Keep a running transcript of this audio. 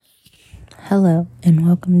Hello, and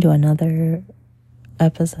welcome to another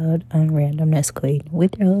episode on Randomness Queen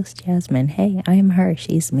with your host Jasmine. Hey, I'm her,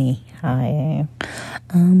 she's me. Hi.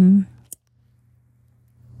 I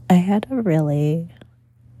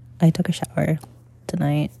took a shower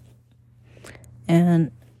tonight,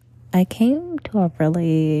 and I came to a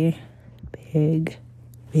really big,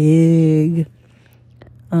 what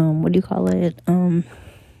do you call it?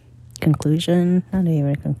 Conclusion? Not even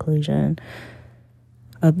a conclusion.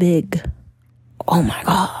 A big, oh my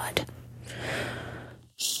God.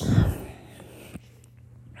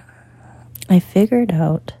 I figured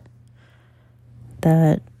out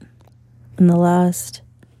that in the last,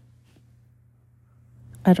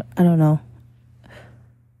 I don't know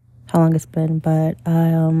how long it's been, but I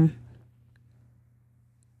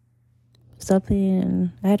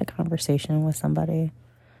had a conversation with somebody.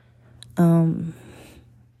 I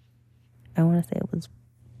want to say it was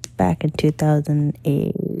back in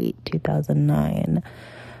 2008, 2009.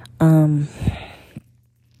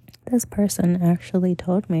 This person actually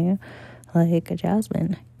told me, like,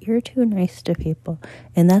 Jasmine, you're too nice to people,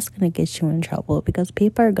 and that's going to get you in trouble because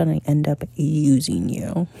people are going to end up using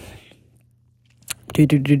you.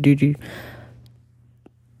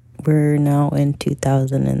 We're now in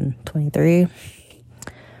 2023.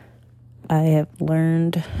 I have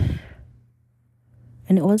learned,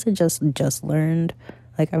 and it wasn't just learned,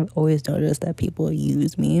 like, I've always noticed that people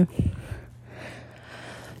use me.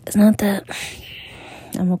 It's not that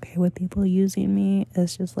I'm okay with people using me.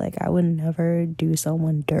 It's just like I would never do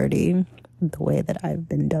someone dirty the way that I've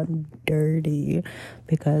been done dirty,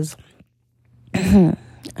 because I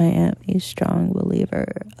am a strong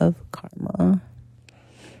believer of karma.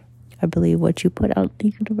 I believe what you put out in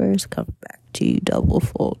the universe comes back to you double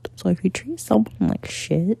fold. So if you treat someone like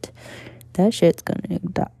shit, that shit's gonna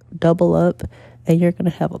double up, and you're gonna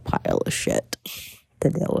have a pile of shit to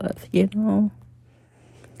deal with, you know?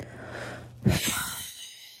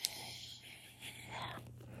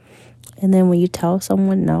 And then when you tell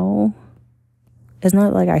someone no, it's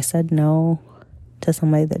not like I said no to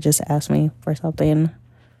somebody that just asked me for something.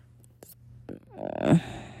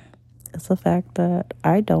 It's the fact that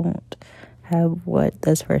I don't have what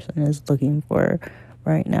this person is looking for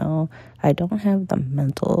right now. I don't have the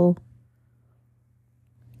mental,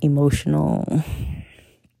 emotional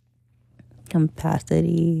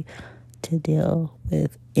capacity to deal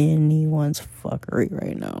with anyone's fuckery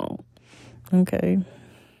right now. Okay.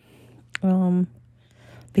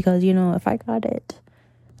 Because, you know, if I got it,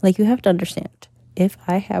 like, you have to understand, if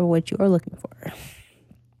I have what you're looking for,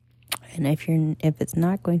 and if it's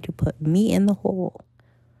not going to put me in the hole,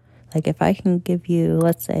 like, if I can give you,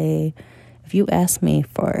 let's say, if you ask me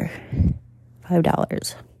for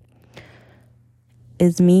 $5,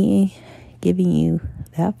 is me giving you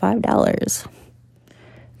that $5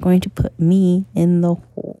 going to put me in the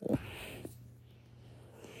hole?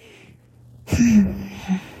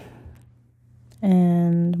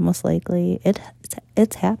 And most likely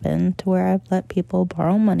it's happened to where I've let people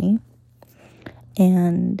borrow money,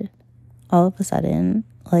 and all of a sudden,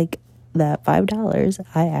 like, that $5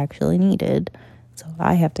 I actually needed, so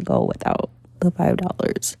I have to go without the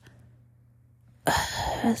 $5.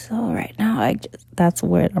 So right now, that's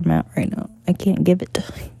where I'm at right now. I can't give it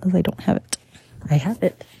because I don't have it. I have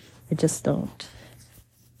it, I just don't.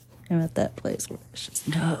 I'm at that place where it's just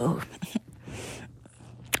no.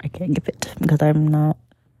 I can't give it because I know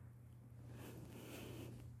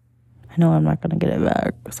I'm not going to get it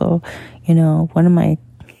back. So, you know, one of my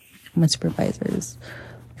supervisors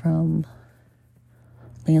from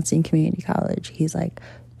Lansing Community College, he's like,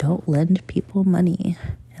 don't lend people money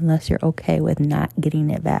unless you're okay with not getting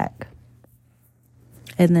it back.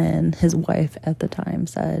 And then his wife at the time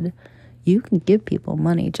said, you can give people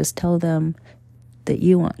money, just tell them that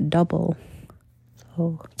you want double.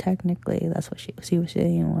 So technically, that's what she was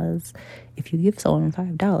saying was, if you give someone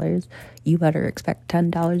 $5, you better expect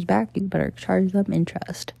 $10 back. You better charge them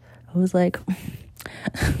interest. I was like,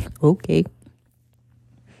 okay.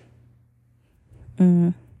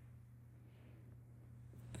 In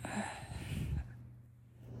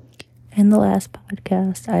the last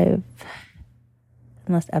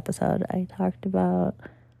episode, I talked about,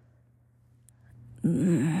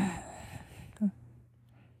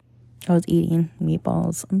 I was eating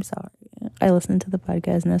meatballs. I'm sorry. I listened to the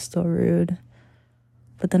podcast and that's so rude.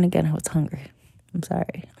 But then again, I was hungry. I'm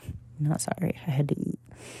sorry. I'm not sorry. I had to eat.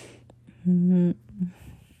 Oh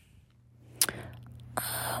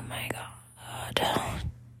my God. I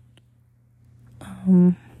don't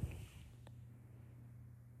know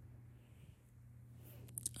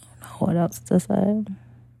what else to say.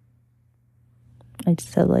 I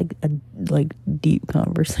just had like a deep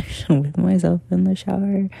conversation with myself in the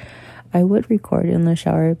shower. I would record in the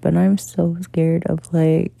shower, but I'm so scared of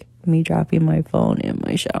like me dropping my phone in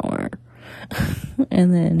my shower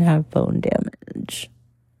and then have phone damage,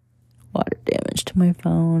 water damage to my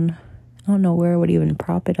phone. I don't know where I would even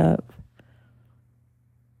prop it up.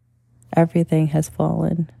 Everything has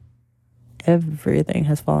fallen. Everything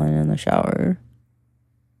has fallen in the shower.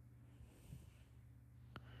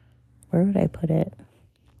 Where would I put it?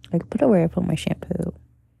 I could put it where I put my shampoo.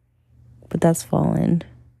 But that's fallen.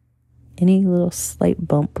 Any little slight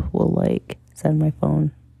bump will like send my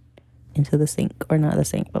phone into the sink. Or not the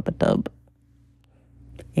sink, but the tub.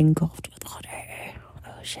 Engulfed with water.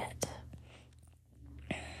 Oh shit.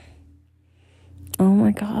 Oh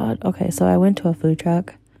my god. Okay, so I went to a food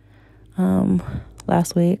truck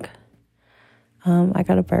last week. I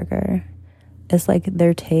got a burger. It's like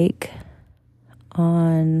their take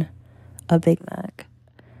on a Big Mac.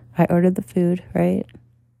 I ordered the food, right?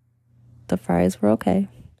 The fries were okay.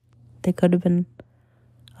 They could have been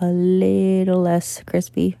a little less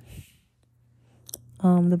crispy.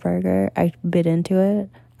 The burger, I bit into it.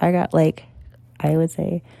 I got like, I would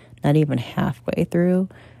say, not even halfway through,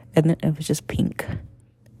 and then it was just pink.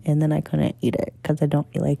 And then I couldn't eat it because I don't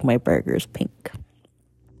like my burgers pink.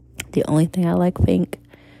 The only thing I like pink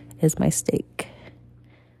is my steak.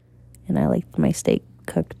 And I like my steak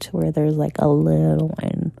cooked where there's like a little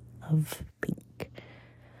line of pink.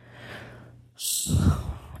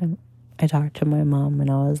 I talked to my mom and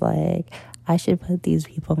I was like, I should put these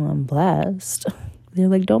people on blast. They're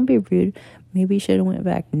like, don't be rude. Maybe you should have went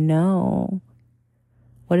back. No.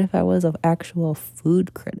 What if I was an actual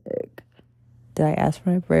food critic? Did I ask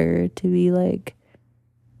for my burger to be like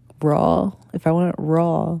raw? If I want it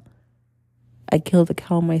raw, I'd kill the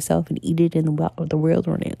cow myself and eat it in the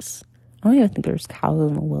wilderness. I don't even think there's cows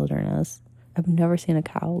in the wilderness. I've never seen a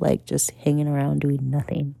cow like just hanging around doing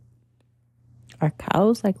nothing. Are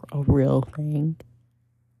cows like a real thing?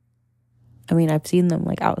 I mean, I've seen them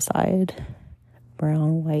like outside.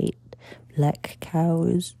 Brown, white, black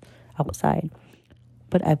cows outside.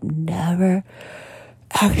 But I've never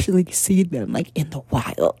actually seen them like in the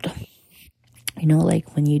wild. You know,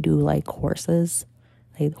 like when you do like horses,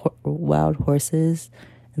 like wild horses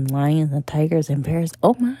and lions and tigers and bears.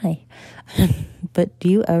 Oh my. But do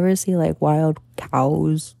you ever see like wild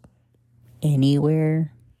cows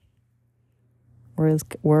anywhere?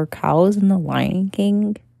 Were cows in the Lion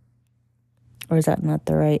King? Or is that not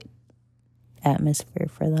the right atmosphere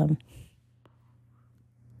for them?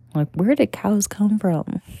 Like, where did cows come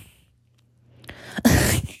from?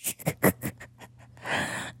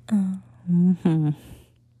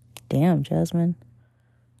 Damn, Jasmine.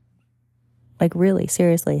 Like, really,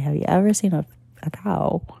 seriously, have you ever seen a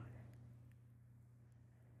cow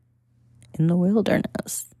in the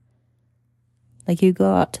wilderness? Like, you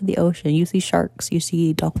go out to the ocean, you see sharks, you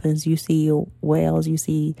see dolphins, you see whales, you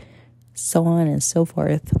see so on and so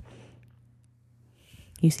forth.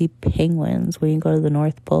 You see penguins when you go to the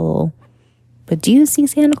North Pole. But do you see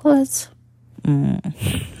Santa Claus? I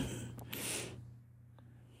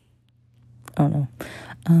don't know.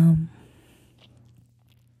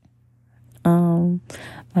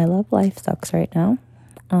 My love life sucks right now.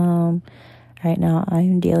 Right now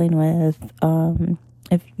I'm dealing with,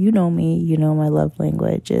 if you know me, you know my love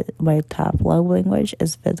language, my top love language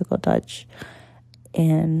is physical touch.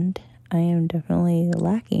 And I am definitely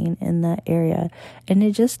lacking in that area. And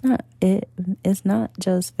it's not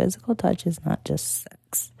just physical touch, it's not just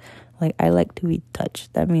sex. Like, I like to be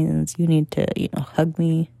touched. That means you need to, hug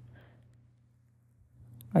me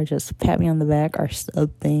or just pat me on the back or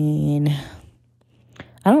something.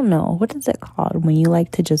 I don't know. What is it called when you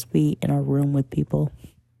like to just be in a room with people?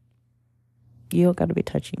 You don't got to be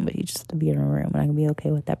touching, but you just have to be in a room. And I can be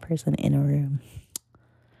okay with that person in a room.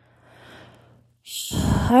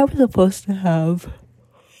 I was supposed to have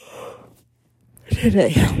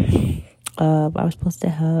today. I was supposed to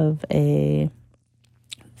have a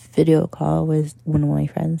video call with one of my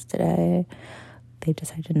friends today. They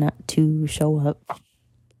decided not to show up.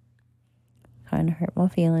 Kind of hurt my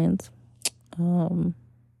feelings.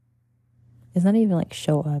 It's not even like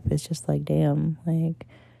show up. It's just like, damn, like,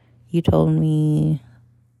 you told me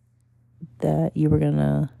that you were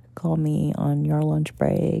gonna call me on your lunch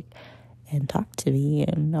break and talk to me,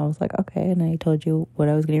 and I was like, okay. And I told you what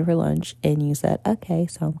I was getting for lunch, and you said, okay,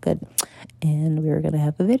 sounds good. And we were gonna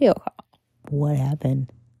have a video call. What happened?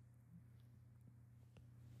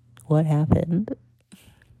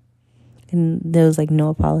 And there was like no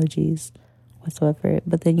apologies whatsoever.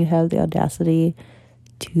 But then you have the audacity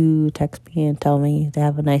to text me and tell me to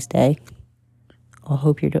have a nice day. I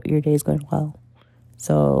hope your day is going well.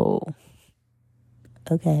 So,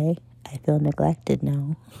 okay, I feel neglected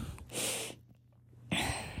now.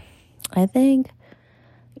 I think,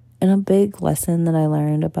 and a big lesson that I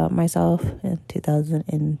learned about myself in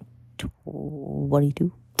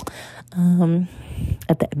 2022,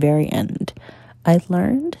 at the very end, I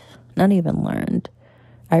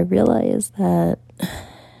realized that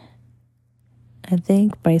I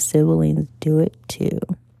think my siblings do it too.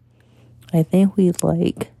 I think we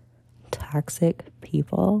like toxic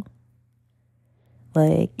people.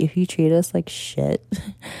 Like, if you treat us like shit,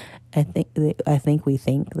 I think we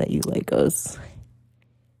think that you like us.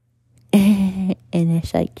 And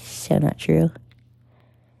it's like so not true.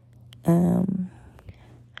 Hey,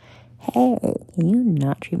 can you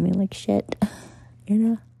not treat me like shit? You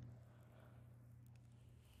know?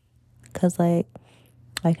 Because, like,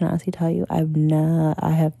 I can honestly tell you, I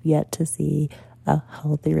have yet to see a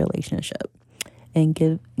healthy relationship. And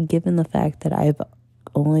given the fact that I've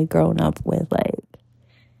only grown up with, like,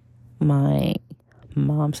 my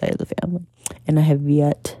mom's side of the family, and I have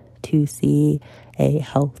yet to see a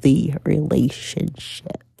healthy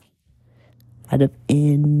relationship out of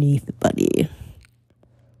anybody.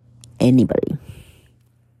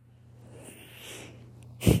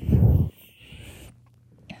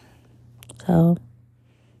 So,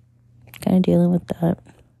 kind of dealing with that.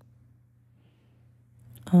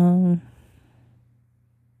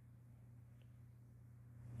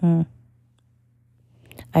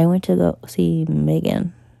 I went to go see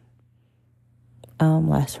Megan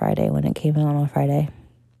last Friday when it came out on Friday.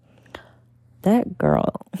 That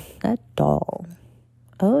girl, that doll.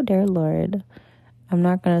 Oh dear Lord. I'm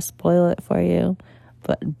not gonna spoil it for you,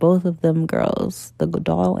 but both of them girls, the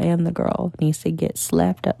doll and the girl, needs to get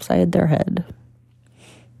slapped upside their head.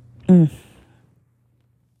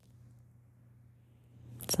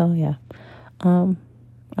 So yeah. I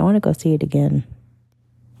want to go see it again.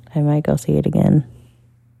 I might go see it again.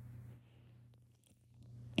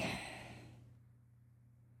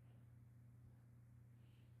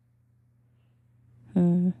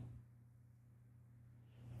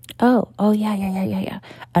 Oh, yeah.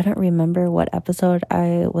 I don't remember what episode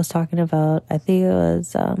I was talking about. I think it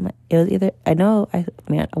was either, I know I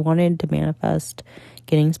wanted to manifest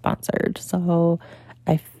getting sponsored. So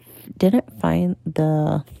I didn't find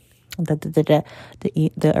the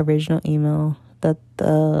original email that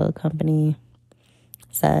the company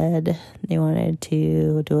said they wanted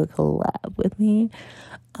to do a collab with me.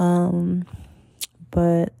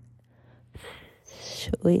 But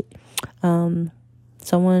wait,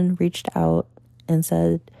 someone reached out and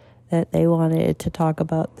said that they wanted to talk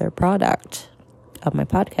about their product of my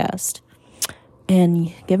podcast.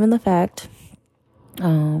 And given the fact,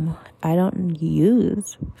 I don't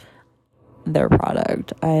use their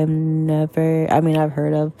product. I've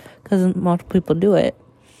heard of, because multiple people do it.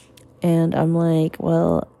 And I'm like,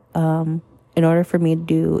 well, in order for me to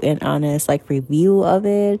do an honest, like, review of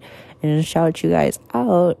it and shout you guys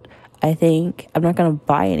out, I think I'm not going to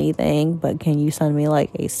buy anything, but can you send me, like,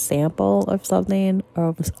 a sample of something,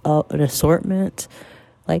 or an assortment,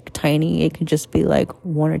 like, tiny? It could just be, like,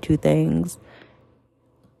 one or two things.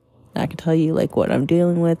 I can tell you, like, what I'm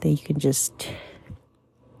dealing with, and you can just,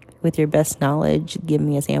 with your best knowledge, give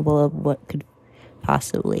me a sample of what could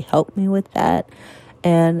possibly help me with that.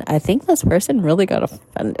 And I think this person really got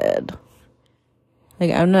offended. Like,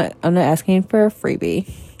 I'm not asking for a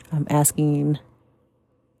freebie. I'm asking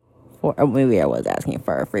for, or maybe I was asking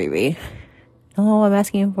for a freebie. No, I'm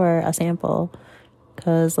asking for a sample.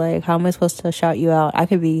 Because, like, how am I supposed to shout you out?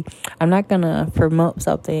 I'm not going to promote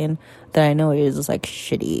something that I know is, like,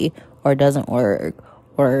 shitty or doesn't work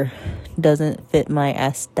or doesn't fit my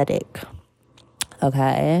aesthetic.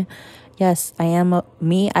 Okay? Yes, I am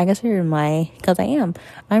I consider because I am.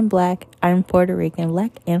 I'm black, I'm Puerto Rican,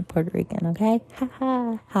 black and Puerto Rican, okay?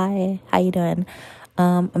 Hi, how you doing?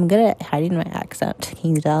 I'm good at hiding my accent,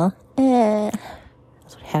 can you tell?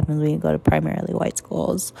 That's what happens when you go to primarily white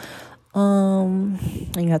schools. And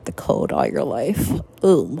you have to code all your life.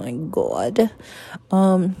 Oh my God.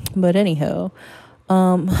 But anyhow,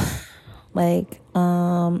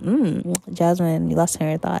 Jasmine, you lost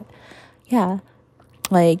her thought. Yeah.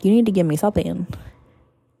 Like, you need to give me something.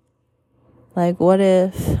 Like, what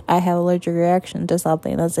if I have allergic reaction to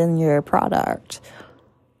something that's in your product?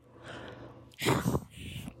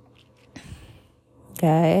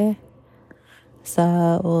 Okay.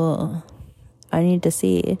 So, I need to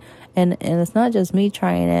see. And it's not just me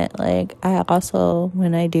trying it. Like, I also,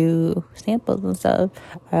 when I do samples and stuff,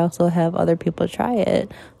 I also have other people try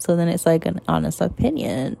it. So then it's like an honest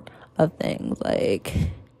opinion of things. Like,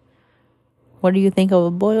 what do you think of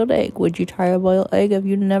a boiled egg? Would you try a boiled egg if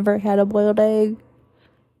you never had a boiled egg?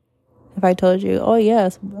 If I told you, oh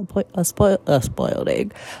yes, a spoiled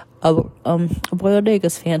egg, a boiled egg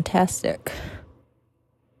is fantastic.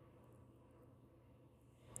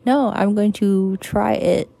 No, I'm going to try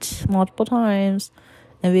it multiple times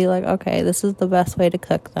and be like, okay, this is the best way to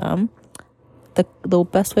cook them. The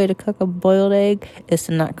best way to cook a boiled egg is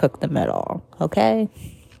to not cook them at all, okay?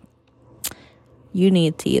 You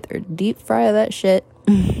need to either deep fry that shit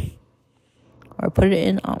or put it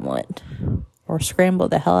in an omelet or scramble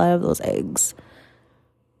the hell out of those eggs.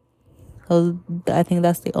 So I think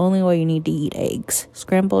that's the only way you need to eat eggs.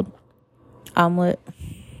 Scrambled, omelet,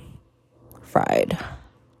 fried.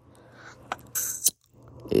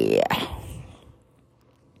 Yeah.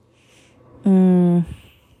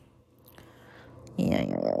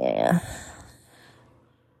 Yeah.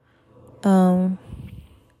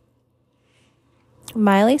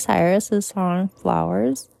 Miley Cyrus's song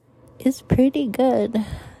Flowers is pretty good.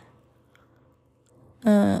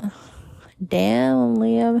 Damn,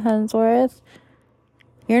 Liam Hemsworth.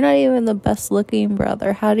 You're not even the best looking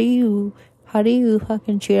brother. How do you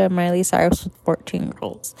fucking cheat on Miley Cyrus with 14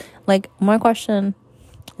 girls? Like, my question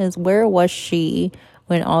is, where was she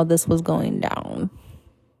when all this was going down?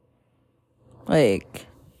 Like,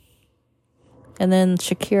 and then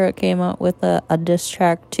Shakira came out with a diss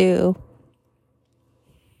track too.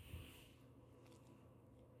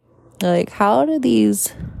 Like, how do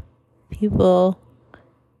these people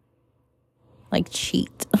like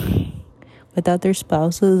cheat without their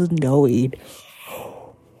spouses knowing?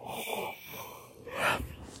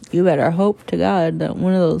 You better hope to God that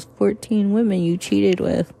one of those 14 women you cheated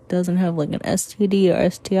with doesn't have like an STD or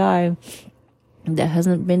STI that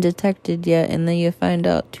hasn't been detected yet, and then you find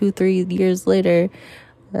out 2-3 years later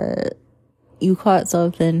you caught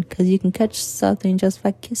something, because you can catch something just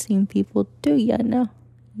by kissing people too, you know.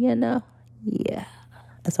 Yeah,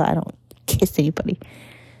 that's why I don't kiss anybody.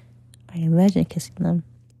 I imagine kissing them.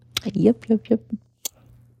 Yep.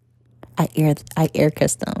 I air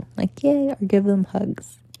kiss them, like, yay, or give them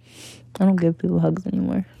hugs. I don't give people hugs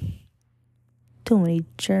anymore. Too many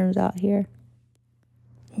germs out here.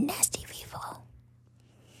 Nasty people.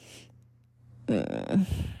 But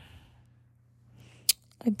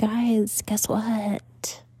guys, guess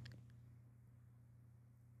what?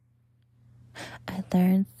 I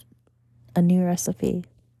learned a new recipe.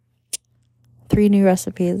 3 new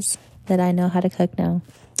recipes that I know how to cook now.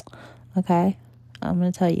 Okay? I'm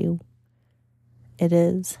going to tell you.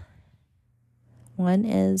 One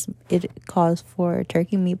is, it calls for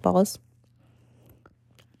turkey meatballs.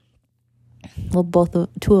 Well,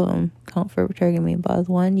 two of them count for turkey meatballs.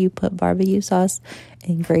 One, you put barbecue sauce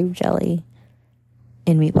and grape jelly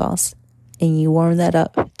in meatballs, and you warm that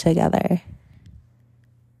up together.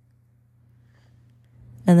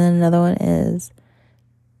 And then another one is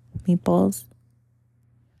meatballs,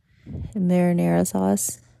 marinara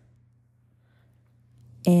sauce,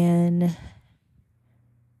 and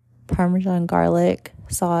Parmesan garlic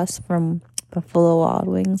sauce from Buffalo Wild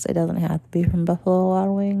Wings. It doesn't have to be from Buffalo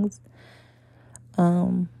Wild Wings.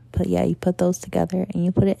 But yeah, you put those together and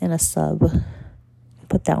you put it in a sub. You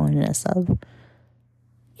put that one in a sub.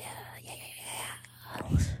 Yeah.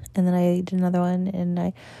 And then I did another one, and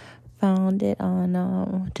I found it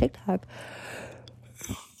on TikTok.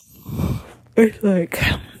 It's like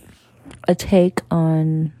a take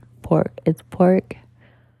on pork. It's pork.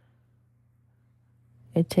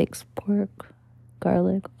 It takes pork,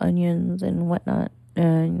 garlic, onions, and whatnot,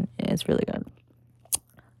 and it's really good.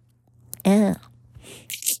 And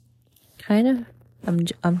kind of,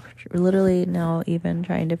 I'm literally now even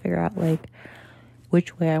trying to figure out like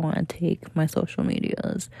which way I want to take my social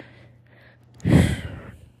medias.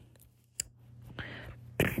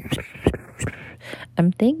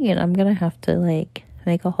 I'm thinking I'm gonna have to like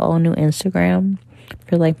make a whole new Instagram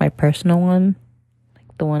for like my personal one,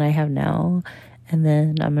 like the one I have now, and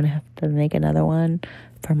then I'm gonna have to make another one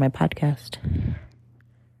for my podcast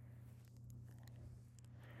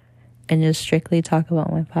and just strictly talk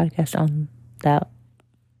about my podcast on that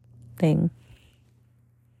thing.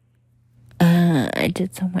 I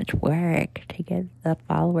did so much work to get the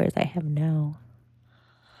followers I have now.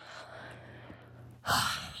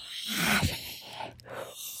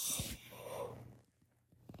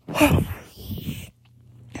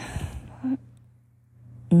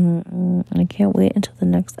 I can't wait until the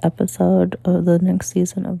next episode of the next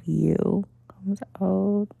season of You comes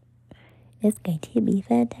out. It's going to be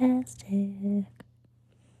fantastic.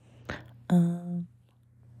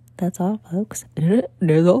 That's all, folks.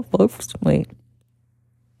 That's all, folks. Wait.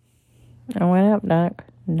 I went up, Doc.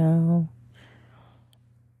 No.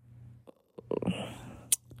 I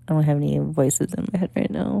don't have any voices in my head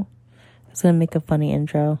right now. was gonna make a funny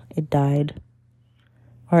intro. It died.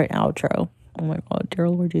 Or an outro. Oh my god, dear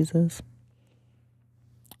Lord Jesus.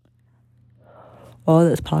 All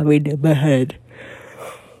that's popping in my head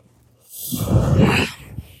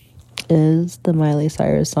is the Miley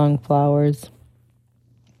Cyrus song Flowers.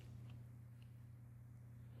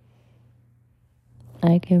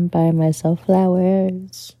 I can buy myself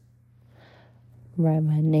flowers, write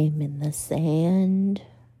my name in the sand,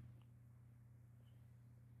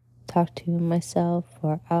 talk to myself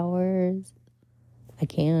for hours. I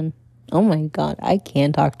can. Oh my god, I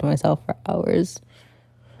can talk to myself for hours.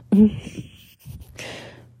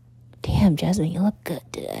 Damn, Jasmine, you look good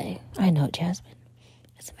today. I know, Jasmine.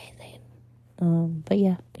 It's amazing. But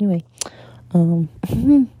yeah, anyway.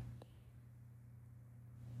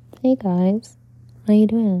 Hey guys. How you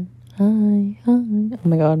doing? Hi. Oh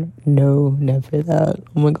my god. No, never that.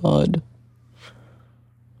 Oh my god.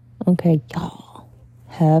 Okay, y'all.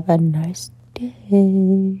 Have a nice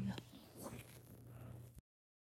day.